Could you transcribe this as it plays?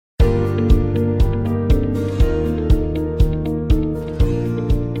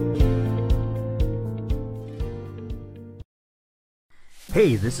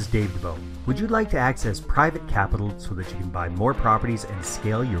Hey, this is Dave DeBow. Would you like to access private capital so that you can buy more properties and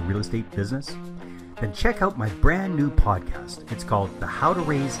scale your real estate business? Then check out my brand new podcast. It's called the How to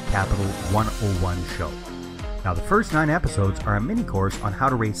Raise Capital 101 Show. Now, the first 9 episodes are a mini course on how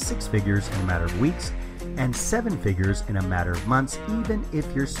to raise 6 figures in a matter of weeks and 7 figures in a matter of months, even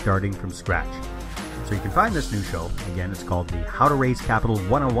if you're starting from scratch. So you can find this new show, again, it's called the How to Raise Capital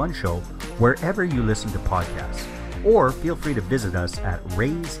 101 Show, wherever you listen to podcasts. Or feel free to visit us at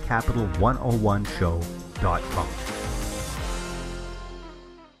raisecapital101show.com.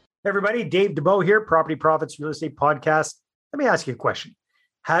 Hey everybody, Dave DeBow here, Property Profits Real Estate Podcast. Let me ask you a question.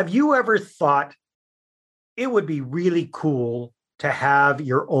 Have you ever thought it would be really cool to have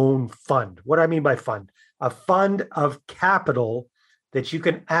your own fund? What do I mean by fund? A fund of capital that you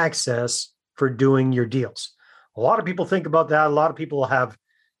can access for doing your deals. A lot of people think about that. A lot of people have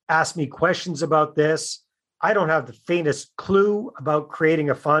asked me questions about this. I don't have the faintest clue about creating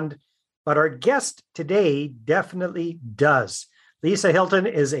a fund, but our guest today definitely does. Lisa Hilton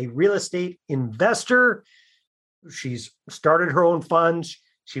is a real estate investor. She's started her own funds.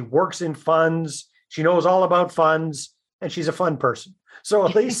 She works in funds. She knows all about funds, and she's a fun person. So,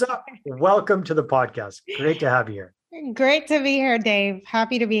 Lisa, welcome to the podcast. Great to have you here. Great to be here, Dave.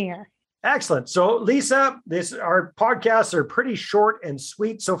 Happy to be here. Excellent. So, Lisa, our podcasts are pretty short and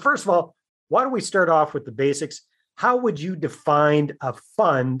sweet. So, first of all, why don't we start off with the basics? How would you define a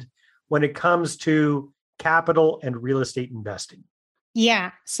fund when it comes to capital and real estate investing?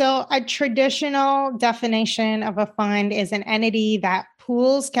 Yeah. So a traditional definition of a fund is an entity that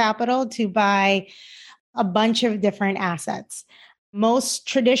pools capital to buy a bunch of different assets. Most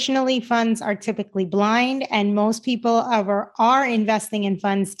traditionally, funds are typically blind, and most people are investing in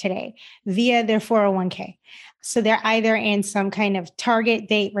funds today via their 401k. So they're either in some kind of target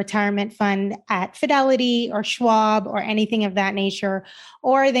date retirement fund at Fidelity or Schwab or anything of that nature,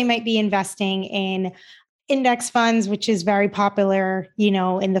 or they might be investing in index funds, which is very popular,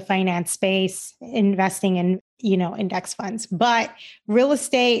 in the finance space, investing in, index funds. But real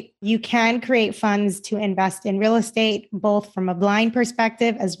estate, you can create funds to invest in real estate, both from a blind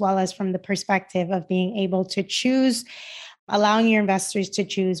perspective as well as from the perspective of being able to choose, allowing your investors to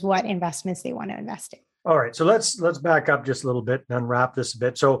choose what investments they want to invest in. All right. So let's back up just a little bit and unwrap this a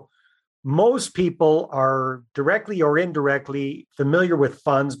bit. So most people are directly or indirectly familiar with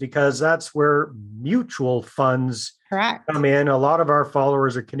funds because that's where mutual funds come in. A lot of our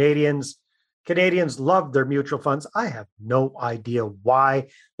followers are Canadians. Canadians love their mutual funds. I have no idea why.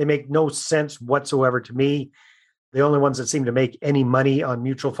 They make no sense whatsoever to me. The only ones that seem to make any money on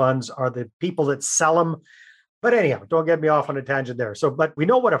mutual funds are the people that sell them. But anyhow, don't get me off on a tangent there. But we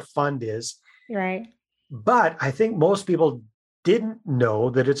know what a fund is. Right. But I think most people didn't know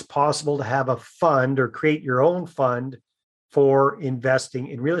that it's possible to have a fund or create your own fund for investing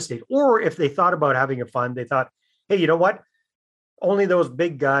in real estate. Or if they thought about having a fund, they thought, hey, you know what? Only those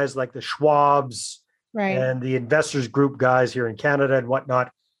big guys like the Schwabs and the Investors Group guys here in Canada and whatnot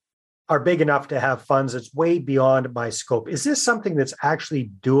are big enough to have funds that's way beyond my scope. Is this something that's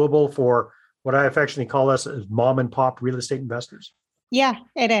actually doable for what I affectionately call us as mom and pop real estate investors? Yeah,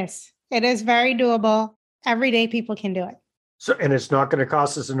 it is. It is very doable. Everyday people can do it. So, and it's not going to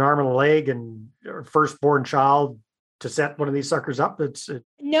cost us an arm and a leg and our firstborn child to set one of these suckers up.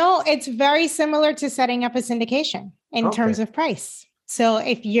 No, it's very similar to setting up a syndication in terms of price. So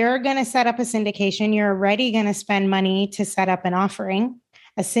if you're going to set up a syndication, you're already going to spend money to set up an offering,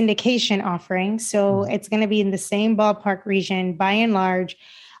 a syndication offering. So it's going to be in the same ballpark region by and large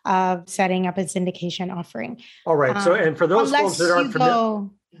of setting up a syndication offering. All right. So, and for those folks that aren't familiar,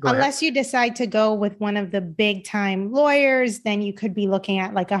 unless you decide to go with one of the big time lawyers, then you could be looking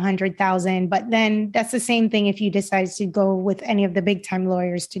at like 100,000. But then that's the same thing if you decide to go with any of the big time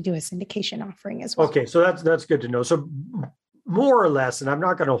lawyers to do a syndication offering as well. Okay, so that's good to know. So more or less, and I'm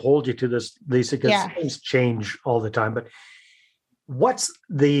not going to hold you to this, Lisa, because things change all the time. But what's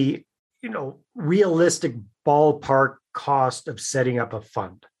the realistic ballpark cost of setting up a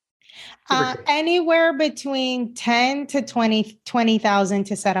fund? Anywhere between 10 to 20,000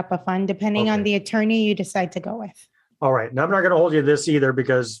 to set up a fund, depending on the attorney you decide to go with. All right. And I'm not going to hold you to this either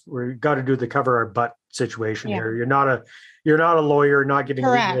because we've got to do the cover our butt situation here. You're not a lawyer, not giving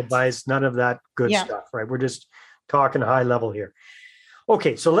legal advice, none of that good stuff, right? We're just talking high level here.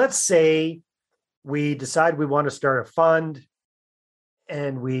 Okay. So let's say we decide we want to start a fund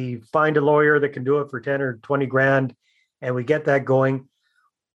and we find a lawyer that can do it for 10 or 20 grand and we get that going.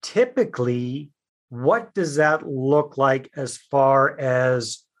 Typically, what does that look like as far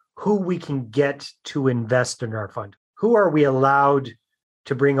as who we can get to invest in our fund? Who are we allowed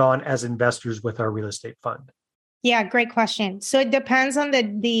to bring on as investors with our real estate fund? Yeah, great question. So it depends on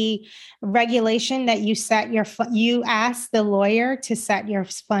the regulation that you set you ask the lawyer to set your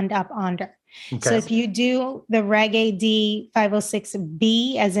fund up under. So Okay. if you do the Reg AD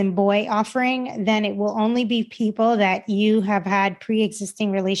 506B as in boy offering, then it will only be people that you have had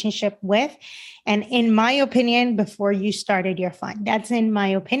pre-existing relationship with. And in my opinion, before you started your fund, that's in my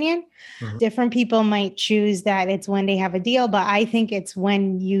opinion. Mhm. Different people might choose that it's when they have a deal, but I think it's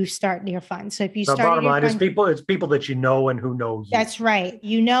when you start your fund. So if you So started bottom your line is fund, it's people that you know and who know you. that's right.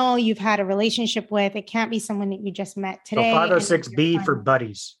 You know, you've had a relationship with, it can't be someone that you just met So today. And it's your 506B for fund.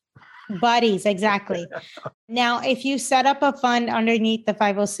 buddies. Buddies, exactly. Now, if you set up a fund underneath the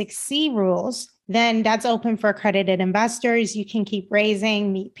 506C rules, then that's open for accredited investors. You can keep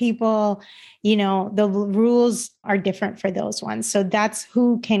raising, meet people. You know, the rules are different for those ones. So that's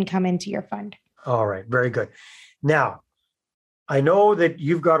who can come into your fund. All right. Very good. Now, I know that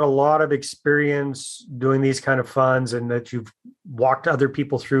you've got a lot of experience doing these kind of funds and that you've walked other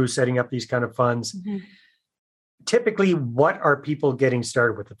people through setting up these kind of funds. Mm-hmm. Typically, what are people getting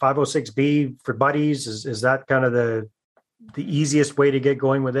started with? The 506B for buddies? Is that kind of the easiest way to get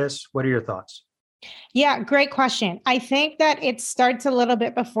going with this? What are your thoughts? Yeah, great question. I think that it starts a little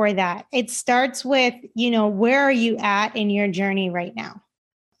bit before that. It starts with, where are you at in your journey right now?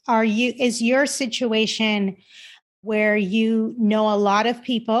 Is your situation where you know a lot of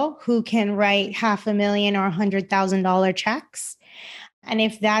people who can write $500,000 or $100,000 checks? And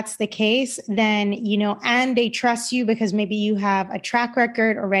if that's the case, then, and they trust you because maybe you have a track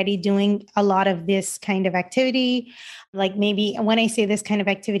record already doing a lot of this kind of activity. Like maybe when I say this kind of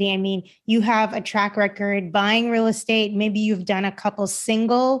activity, I mean, you have a track record buying real estate. Maybe you've done a couple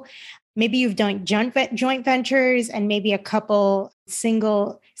maybe you've done joint ventures and maybe a couple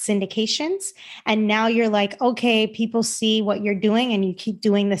single syndications. And now you're like, okay, people see what you're doing and you keep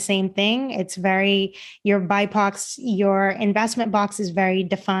doing the same thing. It's your your investment box is very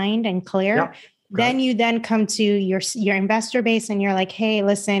defined and clear. Yep. Then you come to your investor base and you're like, hey,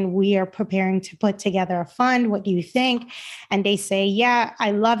 listen, we are preparing to put together a fund. What do you think? And they say, yeah,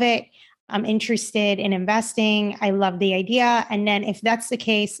 I love it. I'm interested in investing. I love the idea. And then if that's the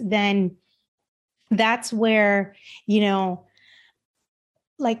case, then that's where,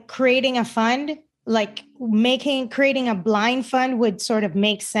 like creating a fund, like creating a blind fund would sort of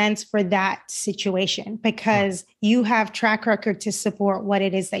make sense for that situation because you have track record to support what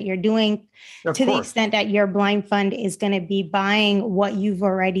it is that you're doing the extent that your blind fund is going to be buying what you've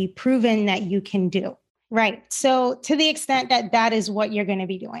already proven that you can do. Right. So to the extent that that is what you're going to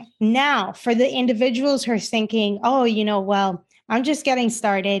be doing. Now, for the individuals who are thinking, oh, well, I'm just getting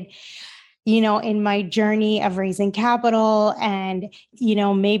started, in my journey of raising capital. And,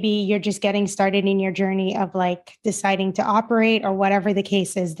 maybe you're just getting started in your journey of like deciding to operate or whatever the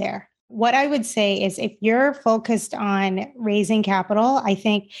case is there. What I would say is if you're focused on raising capital, I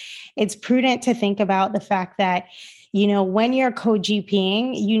think it's prudent to think about the fact that when you're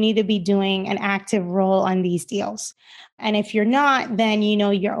co-GPing, you need to be doing an active role on these deals. And if you're not, then,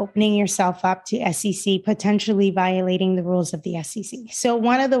 you're opening yourself up to SEC, potentially violating the rules of the SEC. So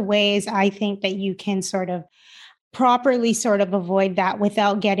one of the ways I think that you can sort of properly sort of avoid that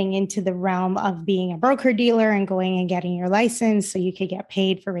without getting into the realm of being a broker dealer and going and getting your license so you could get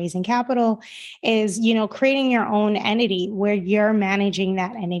paid for raising capital is, creating your own entity where you're managing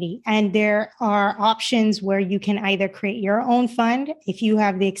that entity. And there are options where you can either create your own fund if you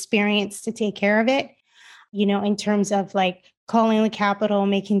have the experience to take care of it, in terms of like calling the capital,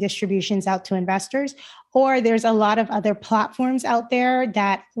 making distributions out to investors, or there's a lot of other platforms out there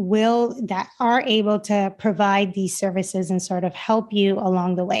that are able to provide these services and sort of help you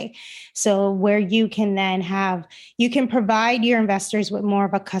along the way. So where you can then you can provide your investors with more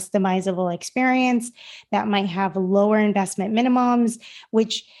of a customizable experience that might have lower investment minimums,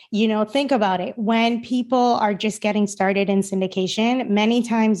 which, think about it. When people are just getting started in syndication, many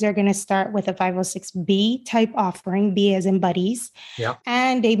times they're going to start with a 506B type offering, B as in buddies. Yeah.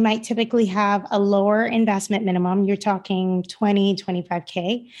 And they might typically have a lower investment minimum. You're talking 20,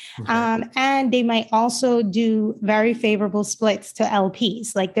 25K. Okay. And they might also do very favorable splits to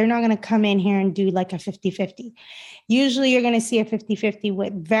LPs. Like they're not going to come in here and do like a 50-50. Usually you're going to see a 50-50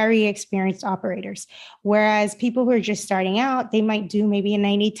 with very experienced operators. Whereas people who are just starting out, they might do maybe a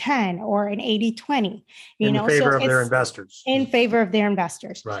 90-10 or an 80-20. In favor of their investors. In favor of their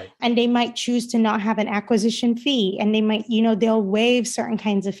investors. Right. And they might choose to not have an acquisition fee. And they might, they'll waive certain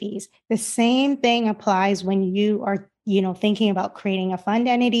kinds of fees. The same thing applies when you are, thinking about creating a fund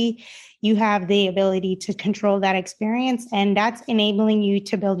entity. You have the ability to control that experience. And that's enabling you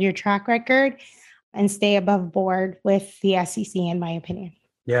to build your track record and stay above board with the SEC, in my opinion.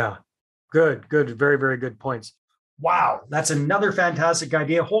 Yeah, good. Very, very good points. Wow, that's another fantastic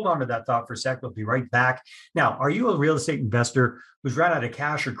idea. Hold on to that thought for a sec. We'll be right back. Now, are you a real estate investor who's run out of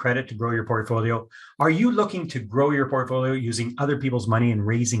cash or credit to grow your portfolio? Are you looking to grow your portfolio using other people's money and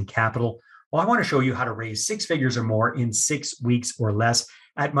raising capital? Well, I want to show you how to raise six figures or more in 6 weeks or less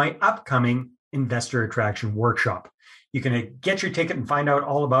at my upcoming Investor Attraction Workshop. You can get your ticket and find out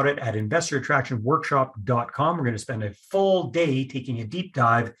all about it at investorattractionworkshop.com. We're going to spend a full day taking a deep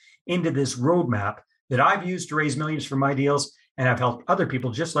dive into this roadmap that I've used to raise millions for my deals, and I've helped other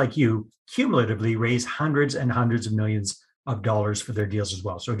people just like you cumulatively raise hundreds and hundreds of millions of dollars for their deals as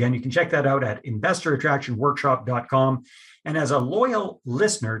well. So again, you can check that out at investorattractionworkshop.com. And as a loyal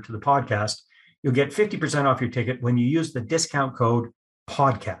listener to the podcast, you'll get 50% off your ticket when you use the discount code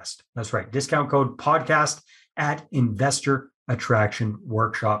podcast. That's right, discount code podcast at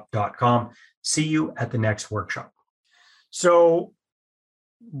investorattractionworkshop.com. See you at the next workshop. So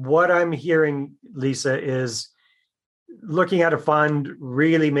what I'm hearing, Lisa, is looking at a fund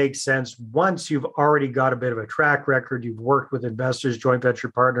really makes sense once you've already got a bit of a track record. You've worked with investors, joint venture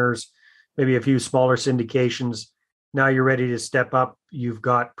partners, maybe a few smaller syndications. Now you're ready to step up. You've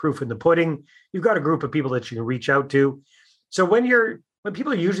got proof in the pudding. You've got a group of people that you can reach out to. So when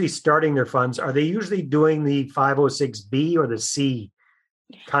people are usually starting their funds, are they usually doing the 506B or the C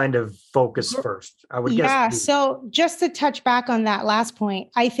kind of focus first? I would guess. Yeah. So just to touch back on that last point,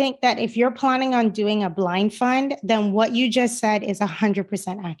 I think that if you're planning on doing a blind fund, then what you just said is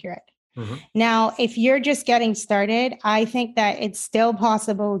 100% accurate. Mm-hmm. Now, if you're just getting started, I think that it's still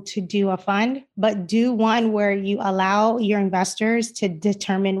possible to do a fund, but do one where you allow your investors to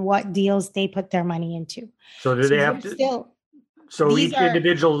determine what deals they put their money into. So do they have to? So each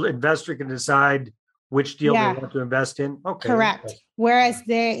individual investor can decide which deal they want to invest in? Okay. Correct. Whereas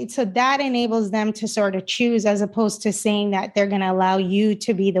so that enables them to sort of choose, as opposed to saying that they're going to allow you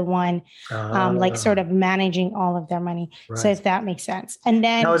to be the one, like sort of managing all of their money. Right. So if that makes sense. And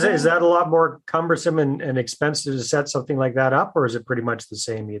then now, is that a lot more cumbersome and expensive to set something like that up, or is it pretty much the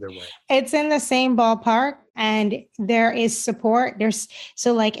same either way? It's in the same ballpark. And there is support.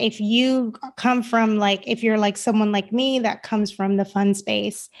 So like, if you come from if you're like someone like me that comes from the fund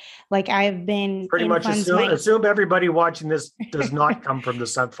space, like I've been pretty much assume everybody watching this does not come from the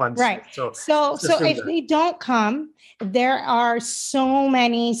fund space. Right. So if they don't come, there are so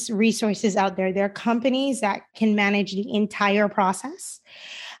many resources out there. There are companies that can manage the entire process,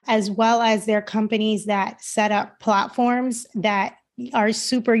 as well as there are companies that set up platforms that are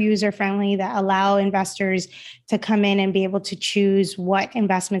super user-friendly, that allow investors to come in and be able to choose what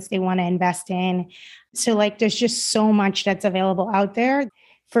investments they want to invest in. So there's just so much that's available out there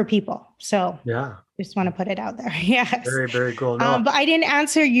for people. So yeah, just want to put it out there. Yes. Very, very cool. No. But I didn't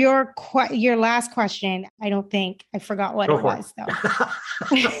answer your last question. I don't think. I forgot what it was, though.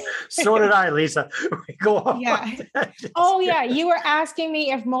 So did I, Lisa. Go on. Yeah. Yeah. You were asking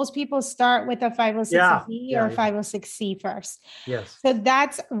me if most people start with a 506B or 506C first. Yes. So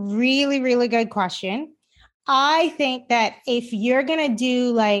that's really, really good question. I think that if you're going to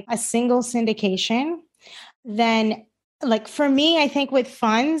do a single syndication, then for me, I think with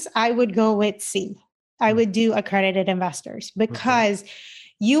funds, I would go with C. I would do accredited investors, because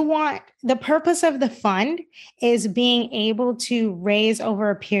the purpose of the fund is being able to raise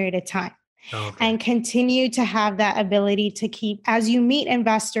over a period of time. And continue to have that ability to keep, as you meet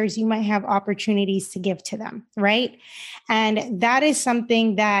investors, you might have opportunities to give to them, right? And that is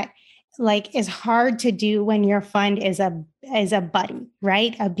something that is hard to do when your fund is a buddy,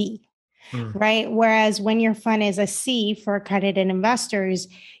 right? A B. Right. Whereas when your fund is a C for accredited investors,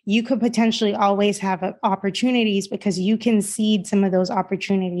 you could potentially always have opportunities, because you can seed some of those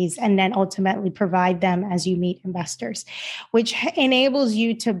opportunities and then ultimately provide them as you meet investors, which enables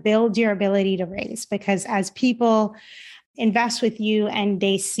you to build your ability to raise. Because as people invest with you and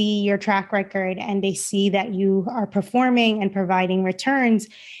they see your track record and they see that you are performing and providing returns,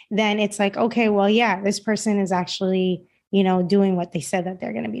 then it's okay, well, yeah, this person is actually, doing what they said that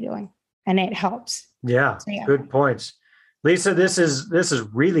they're going to be doing. And it helps. Yeah, good points. Lisa, this is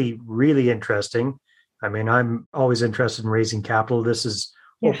really, really interesting. I mean, I'm always interested in raising capital. This has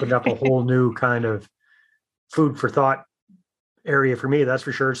opened up a whole new kind of food for thought area for me, that's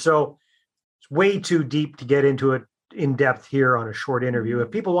for sure. So it's way too deep to get into it in depth here on a short interview.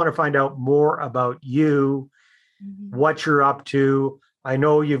 If people want to find out more about you, what you're up to, I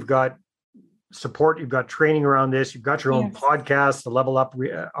know you've got support, you've got training around this, you've got your own podcast, the Level Up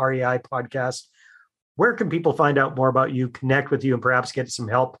REI podcast. Where can people find out more about you, connect with you, and perhaps get some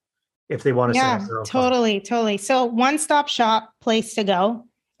help if they want to set up their own totally. So one-stop shop place to go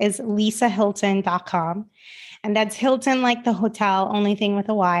is lisahilton.com. And that's Hilton like the hotel, only thing with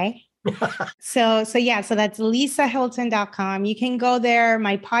a Y. So that's lisahilton.com. You can go there.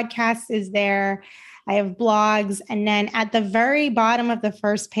 My podcast is there. I have blogs. And then at the very bottom of the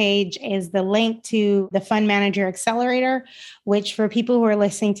first page is the link to the Fund Manager Accelerator, which for people who are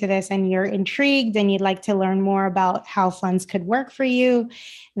listening to this and you're intrigued and you'd like to learn more about how funds could work for you,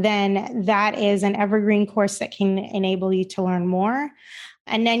 then that is an evergreen course that can enable you to learn more.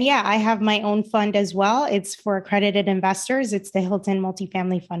 And then, I have my own fund as well. It's for accredited investors. It's the Hilton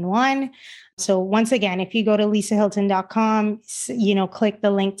Multifamily Fund 1. So once again, if you go to lisahilton.com, click the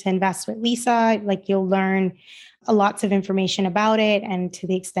link to invest with Lisa, you'll learn lots of information about it. And to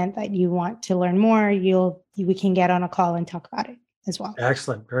the extent that you want to learn more, we can get on a call and talk about it as well.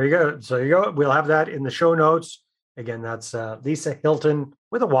 Excellent. Very good. So there you go. We'll have that in the show notes. Again, that's lisahilton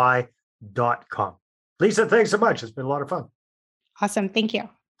with a Y.com. Lisa, thanks so much. It's been a lot of fun. Awesome. Thank you. All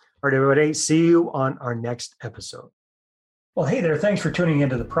right, everybody. See you on our next episode. Well, hey there. Thanks for tuning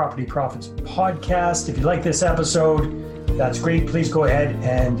into the Property Profits podcast. If you like this episode, that's great. Please go ahead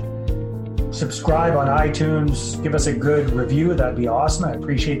and subscribe on iTunes. Give us a good review. That'd be awesome. I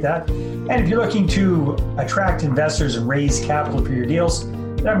appreciate that. And if you're looking to attract investors and raise capital for your deals,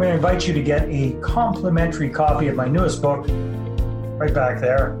 then I'm going to invite you to get a complimentary copy of my newest book. Right back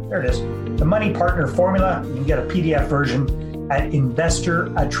there. There it is. The Money Partner Formula. You can get a PDF version at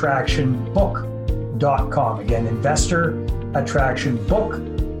investorattractionbook.com. Again,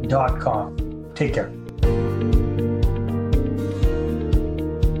 investorattractionbook.com. Take care.